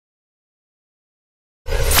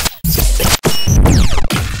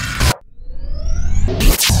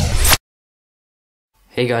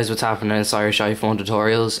Hey guys, what's happening? It's Irish iPhone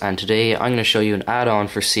Tutorials, and today I'm going to show you an add-on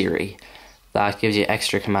for Siri that gives you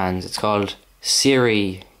extra commands. It's called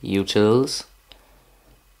SiriUtils,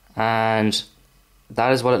 and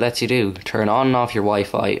that is what it lets you do. Turn on and off your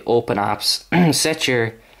Wi-Fi, open apps, set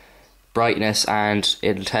your brightness, and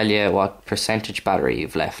it'll tell you what percentage battery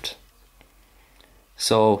you've left.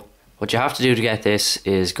 So what you have to do to get this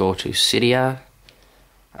is go to cydia,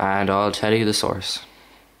 and I'll tell you the source.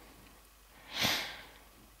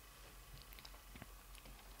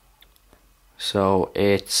 So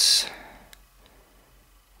it's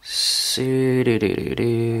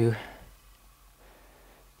SiriUtils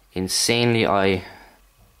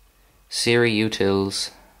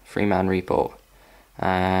Freeman repo,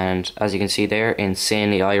 and as you can see there,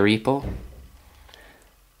 insanely repo.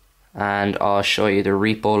 And I'll show you the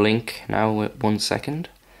repo link now with 1 second.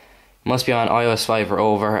 It must be on iOS 5 or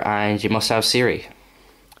over, and you must have Siri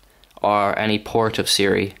or any port of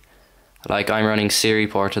Siri. Like I'm running Siri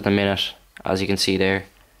port at the minute, as you can see there,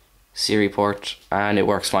 Siri port, and it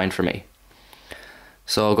works fine for me.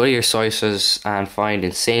 So go to your sources and find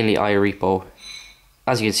insanely repo,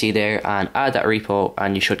 as you can see there, and add that repo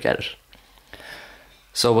and you should get it.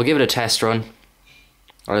 So we'll give it a test run.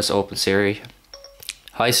 I'll just open Siri.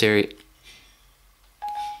 Hi Siri.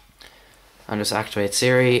 And just activate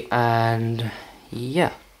Siri, and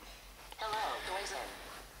yeah.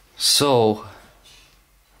 So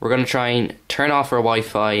we're going to try and turn off our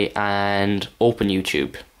Wi-Fi and open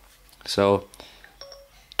YouTube. So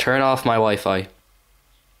turn off my Wi-Fi.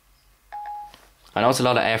 I know it's a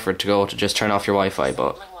lot of effort to go to just turn off your Wi-Fi,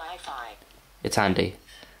 but it's handy.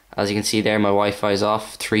 As you can see there, my Wi-Fi is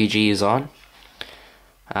off, 3G is on.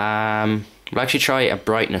 We'll actually try a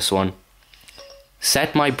brightness one.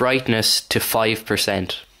 Set my brightness to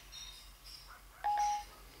 5%.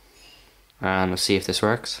 And let's see if this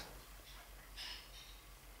works.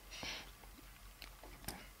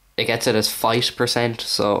 It gets it as 5%,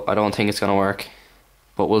 so I don't think it's going to work.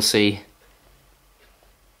 But we'll see.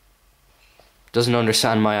 Doesn't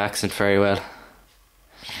understand my accent very well.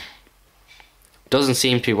 Doesn't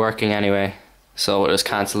seem to be working anyway, so we'll just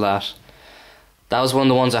cancel that. That was one of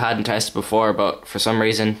the ones I hadn't tested before, but for some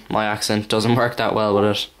reason my accent doesn't work that well with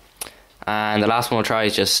it. And the last one we'll try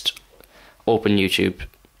is just open YouTube.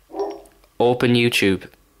 Open YouTube.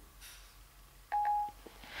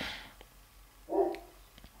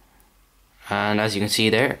 And as you can see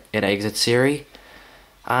there, it exits Siri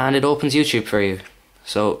and it opens YouTube for you.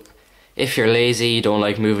 So if you're lazy, you don't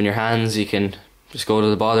like moving your hands, you can just go to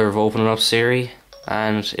the bother of opening up Siri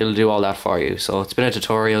and it'll do all that for you. So it's been a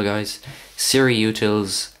tutorial, guys.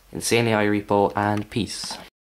 SiriUtils, insanely repo, and peace.